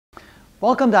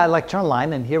Welcome to Electron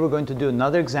Line, and here we're going to do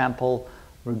another example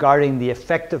regarding the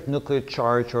effective nuclear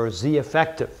charge, or Z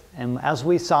effective. And as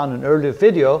we saw in an earlier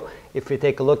video, if we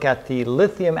take a look at the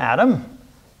lithium atom,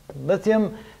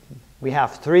 we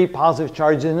have 3 positive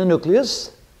charges in the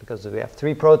nucleus because we have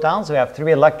 3 protons, we have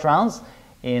 3 electrons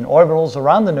in orbitals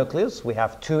around the nucleus. We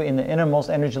have 2 in the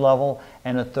innermost energy level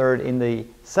and a 3rd in the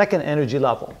second energy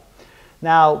level.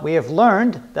 Now, we have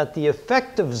learned that the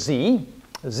effective Z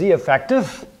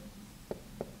effective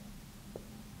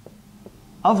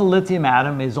of a lithium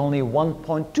atom is only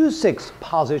 1.26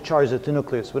 positive charges at the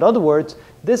nucleus. In other words,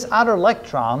 this outer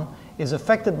electron is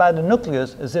affected by the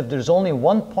nucleus as if there's only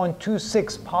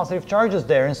 1.26 positive charges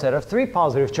there instead of 3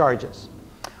 positive charges.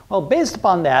 Well, based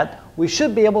upon that, we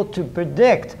should be able to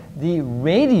predict the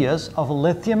radius of a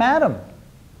lithium atom.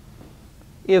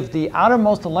 If the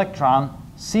outermost electron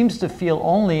seems to feel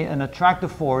only an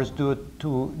attractive force due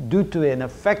to an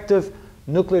effective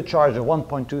nuclear charge of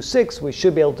 1.26, we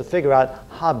should be able to figure out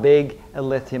how big a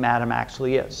lithium atom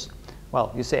actually is.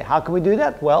 Well, you say, how can we do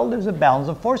that? Well, there's a balance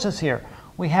of forces here.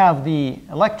 We have the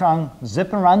electron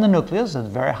zipping around the nucleus at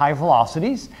very high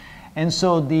velocities, and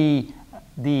so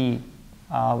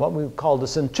what we call the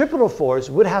centripetal force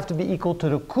would have to be equal to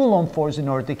the Coulomb force in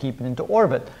order to keep it into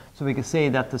orbit. So we can say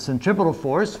that the centripetal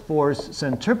force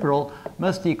centripetal,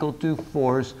 must equal to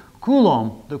force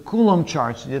Coulomb, the Coulomb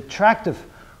charge, the attractive.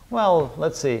 Well,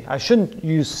 let's see. I shouldn't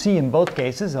use C in both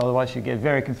cases, otherwise you get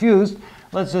very confused.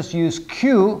 Let's just use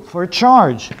Q for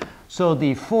charge. So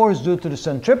the force due to the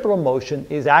centripetal motion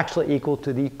is actually equal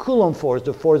to the Coulomb force,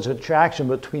 the force of attraction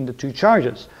between the 2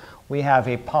 charges. We have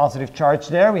a positive charge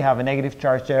there, we have a negative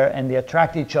charge there, and they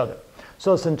attract each other.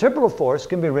 So centripetal force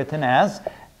can be written as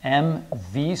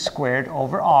mv squared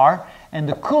over r, and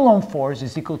the Coulomb force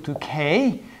is equal to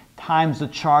K times the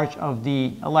charge of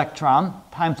the electron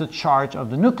times the charge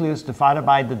of the nucleus divided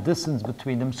by the distance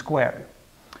between them squared.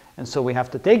 And so we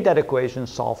have to take that equation and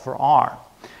solve for r.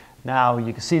 Now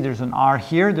you can see there's an r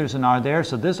here, there's an r there,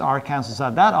 so this r cancels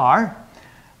out that r.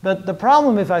 But the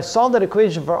problem if I solve that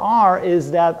equation for r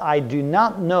is that I do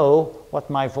not know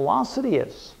what my velocity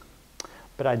is.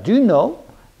 But I do know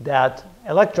that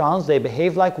electrons, they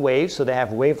behave like waves, so they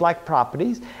have wave-like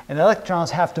properties, and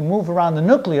electrons have to move around the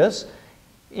nucleus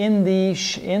in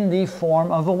the form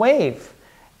of a wave.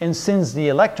 And since the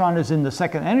electron is in the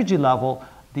second energy level,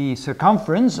 the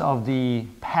circumference of the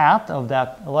path of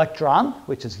that electron,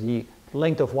 which is the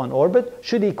length of one orbit,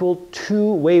 should equal 2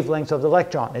 wavelengths of the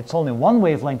electron. It's only 1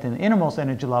 wavelength in the innermost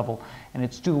energy level, and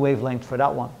it's 2 wavelengths for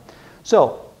that one.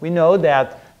 So we know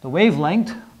that the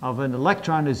wavelength of an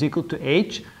electron is equal to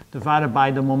h divided by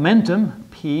the momentum,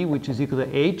 p, which is equal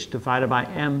to h divided by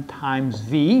m times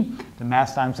v, the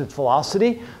mass times its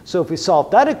velocity. So if we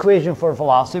solve that equation for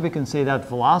velocity, we can say that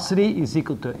velocity is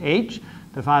equal to h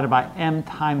divided by m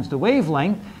times the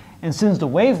wavelength. And since the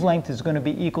wavelength is going to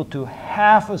be equal to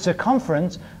half a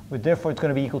circumference, therefore it's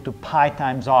going to be equal to pi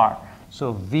times r.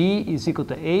 So v is equal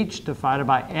to h divided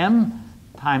by m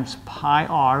times pi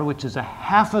r, which is a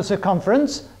half a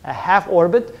circumference, a half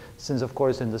orbit, since of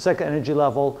course in the second energy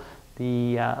level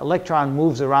the electron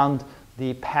moves around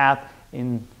the path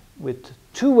with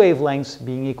 2 wavelengths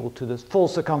being equal to the full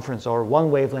circumference, or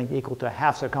 1 wavelength equal to a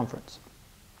half circumference.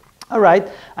 All right,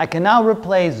 I can now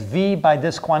replace v by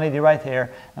this quantity right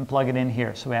here and plug it in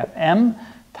here. So we have m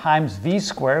times v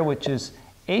squared, which is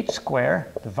h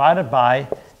squared divided by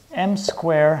m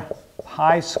squared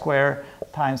pi squared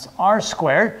times r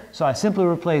squared. So I simply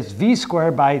replace v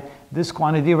squared by this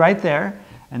quantity right there,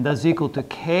 and that's equal to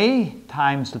K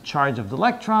times the charge of the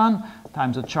electron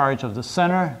times the charge of the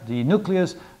center, the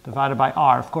nucleus, divided by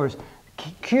r. Of course,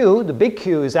 Q, the big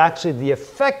Q, is actually the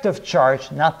effective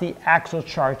charge, not the actual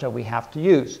charge that we have to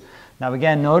use. Now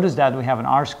again, notice that we have an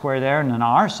r squared there and an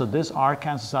r, so this r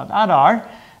cancels out that r.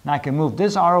 Now I can move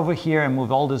this r over here and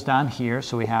move all this down here,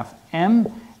 so we have mh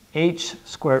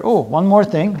squared. Oh, one more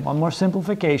thing, one more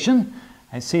simplification.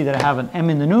 I see that I have an m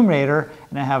in the numerator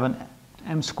and I have an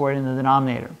m squared in the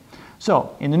denominator.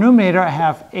 So in the numerator I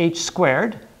have h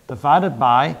squared divided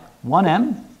by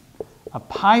 1m, a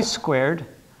pi squared.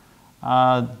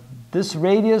 This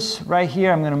radius right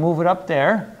here, I'm going to move it up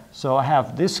there. So I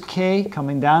have this k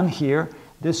coming down here,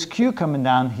 this q coming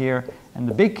down here, and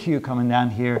the big Q coming down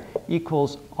here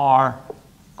equals r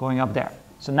going up there.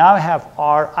 So now I have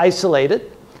r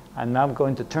isolated. I'm now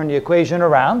going to turn the equation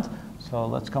around. So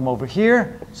let's come over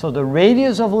here. So the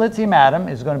radius of a lithium atom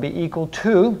is going to be equal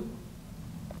to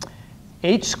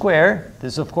h squared,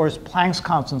 this is of course Planck's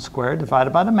constant squared,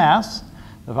 divided by the mass,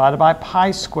 divided by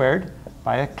pi squared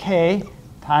by a k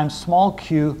times small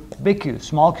q, big Q.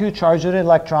 Small q charge of the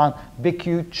electron, big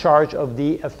Q charge of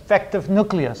the effective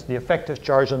nucleus, the effective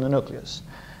charge on the nucleus.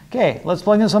 Okay, let's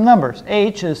plug in some numbers.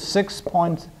 H is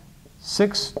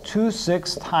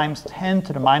 6.626 times 10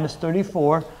 to the minus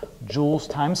 34 joules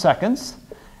times seconds.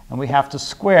 And we have to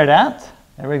square that.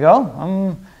 There we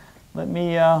go. Let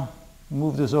me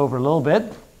move this over a little bit.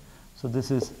 So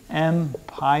this is m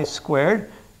pi squared.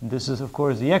 This is, of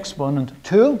course, the exponent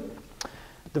 2.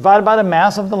 Divided by the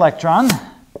mass of the electron,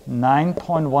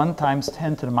 9.1 times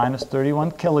 10 to the minus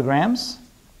 31 kilograms.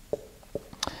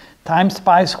 Times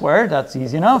pi squared, that's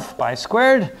easy enough, pi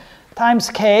squared, times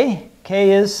k.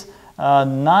 K is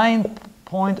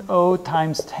 9.0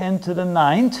 times 10 to the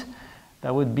 9th.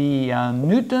 That would be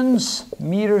newtons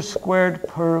meters squared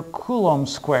per coulomb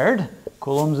squared.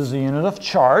 Coulombs is a unit of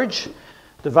charge.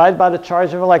 Divided by the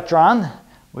charge of electron,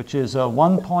 which is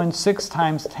 1.6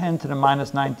 times 10 to the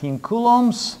minus 19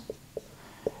 coulombs.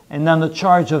 And then the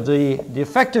charge of the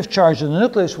effective charge of the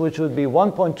nucleus, which would be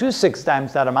 1.26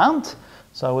 times that amount.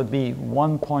 So it would be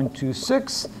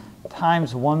 1.26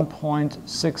 times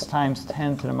 1.6 times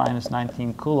 10 to the minus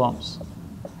 19 coulombs.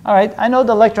 All right, I know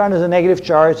the electron is a negative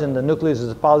charge and the nucleus is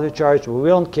a positive charge, but we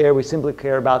don't care. We simply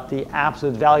care about the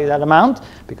absolute value of that amount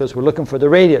because we're looking for the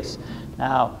radius.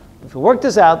 Now, if we work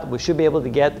this out, we should be able to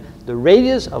get the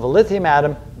radius of a lithium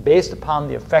atom based upon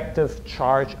the effective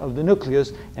charge of the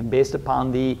nucleus and based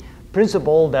upon the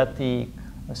principle that the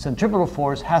centripetal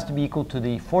force has to be equal to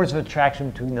the force of attraction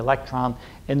between the electron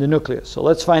and the nucleus. So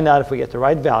let's find out if we get the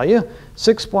right value.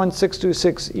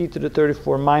 6.626 e to the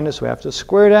 34 minus, we have to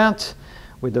square that.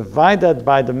 We divide that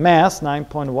by the mass,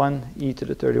 9.1 e to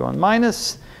the 31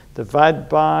 minus, divide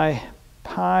by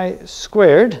pi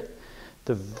squared,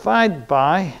 divide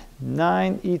by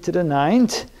 9 e to the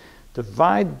 9th,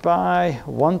 divide by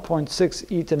 1.6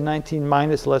 e to the 19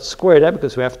 minus, let's square that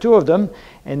because we have two of them,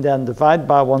 and then divide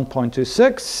by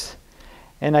 1.26,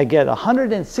 and I get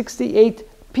 168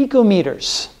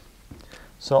 picometers.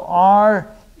 So R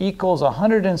equals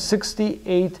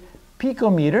 168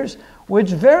 picometers, which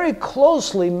very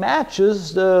closely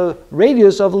matches the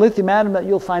radius of a lithium atom that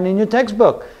you'll find in your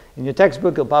textbook. In your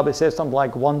textbook, it'll probably say something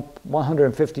like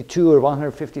 152 or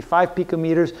 155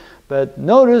 picometers, but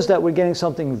notice that we're getting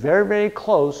something very, very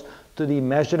close to the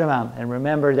measured amount. And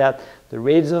remember that the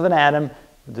radius of an atom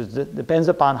depends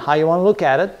upon how you want to look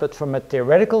at it, but from a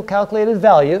theoretical calculated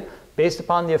value, based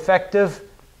upon the effective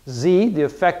Z, the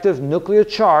effective nuclear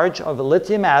charge of a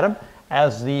lithium atom,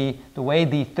 as the way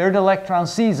the third electron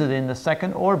sees it in the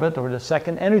second orbit, or the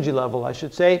second energy level, I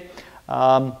should say,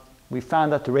 we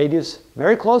found that the radius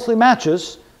very closely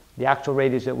matches the actual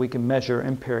radius that we can measure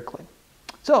empirically.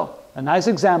 So, a nice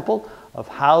example of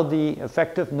how the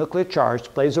effective nuclear charge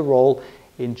plays a role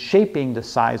in shaping the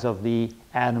size of the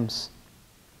atoms